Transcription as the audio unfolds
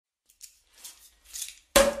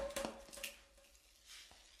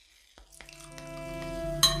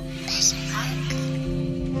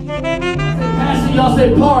Passion, y'all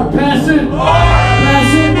say park. Passion.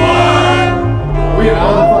 Passion. We in the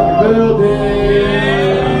motherfucking building.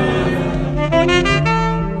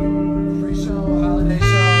 Pre-show, holiday show.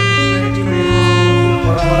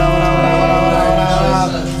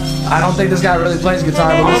 I don't think this guy really plays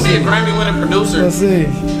guitar, but let's see. I'm gonna be a Grammy-winning producer. Let's see. There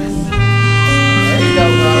you go,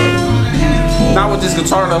 bro. Not with this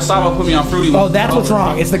guitar though. Saba put me on Fruity. Oh, that's what's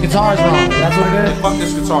wrong. It's the guitar's wrong. That's what it is. Fuck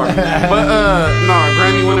this guitar. But no,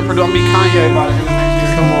 Grammy-winning producer. I'm gonna be Kanye about it next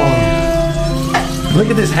year. Come on. Look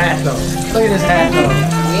at this hat though. Look at this hat though.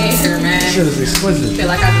 We ain't here, man. This shit is exquisite. I feel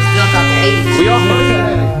like I just jumped out the 80s. We all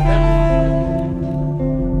fucking.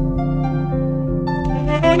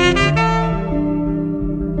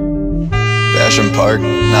 Passion Park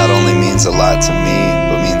not only means a lot to me,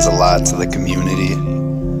 but means a lot to the community.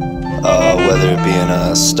 Whether it being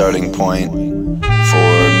a starting point for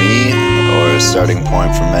me or a starting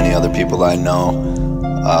point for many other people I know,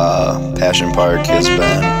 Passion Park has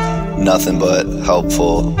been nothing but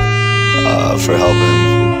helpful for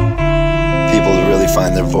helping people to really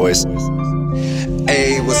find their voice.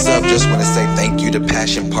 Hey, what's up? Just want to say thank you to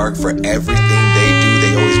Passion Park for everything they do.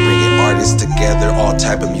 They always bring artists together, all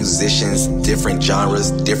type of musicians, different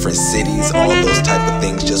genres, different cities, all those type of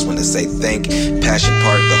things. Just want to say thank Passion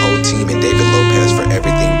Park, the whole team, and David Lopez for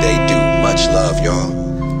everything they do. Much love, y'all.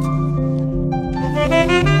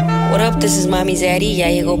 What up? This is Mami Zaddy. Ya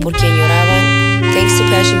llegó por quien lloraban. Thanks to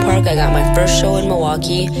Passion Park, I got my first show in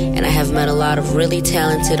Milwaukee, and I have met a lot of really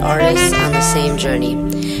talented artists on the same journey.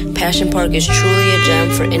 Passion Park is truly a gem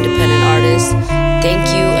for independent artists. Thank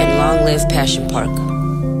you, and long live Passion Park.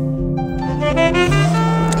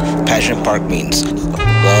 Passion Park means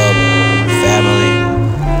love, family,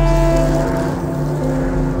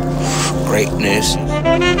 greatness,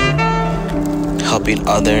 helping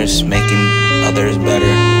others, making others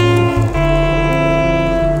better,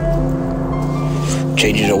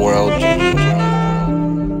 changing the world.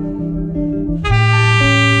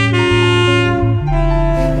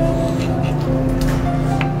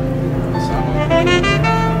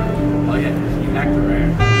 Oh yeah, you actor rare.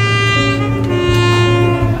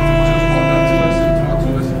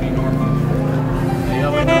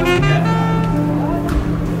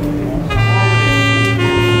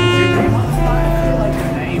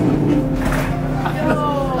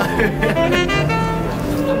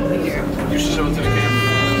 You should show it to the camera.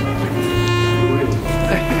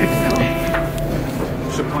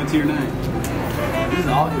 You should point to your name. This is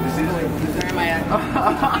all good. You see that? Where am I at?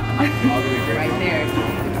 Right there.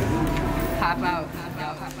 Pop out.